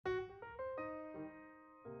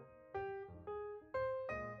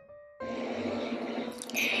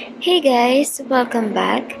Hey guys, welcome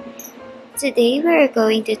back. Today we're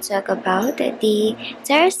going to talk about the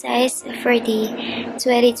tire size for the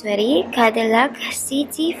 2020 Cadillac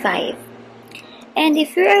CT5. And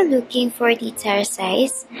if you are looking for the tire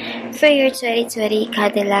size for your 2020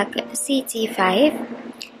 Cadillac CT5,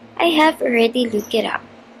 I have already looked it up.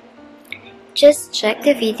 Just check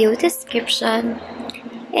the video description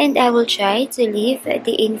and I will try to leave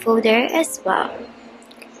the info there as well.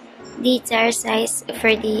 The tire size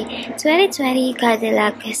for the 2020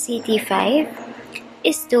 Cadillac CT5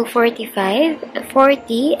 is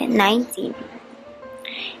 245/40/19.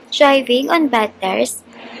 Driving on bad tires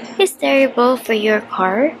is terrible for your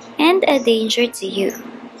car and a danger to you.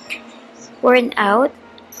 Worn out,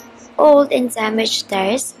 old and damaged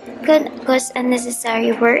tires can cause unnecessary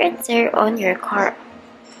wear and tear on your car.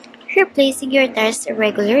 Replacing your tires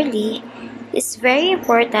regularly is very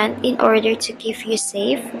important in order to keep you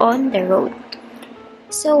safe on the road.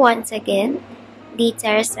 So once again, the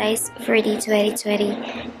tire size for the 2020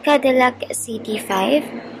 Cadillac CT5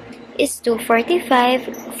 is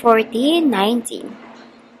 245/40/19.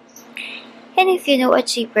 And if you know a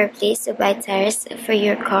cheaper place to buy tires for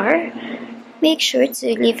your car, make sure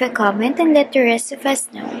to leave a comment and let the rest of us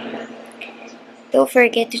know. Don't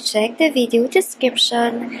forget to check the video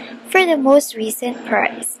description for the most recent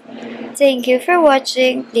price. Thank you for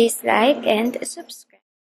watching. Please like and subscribe.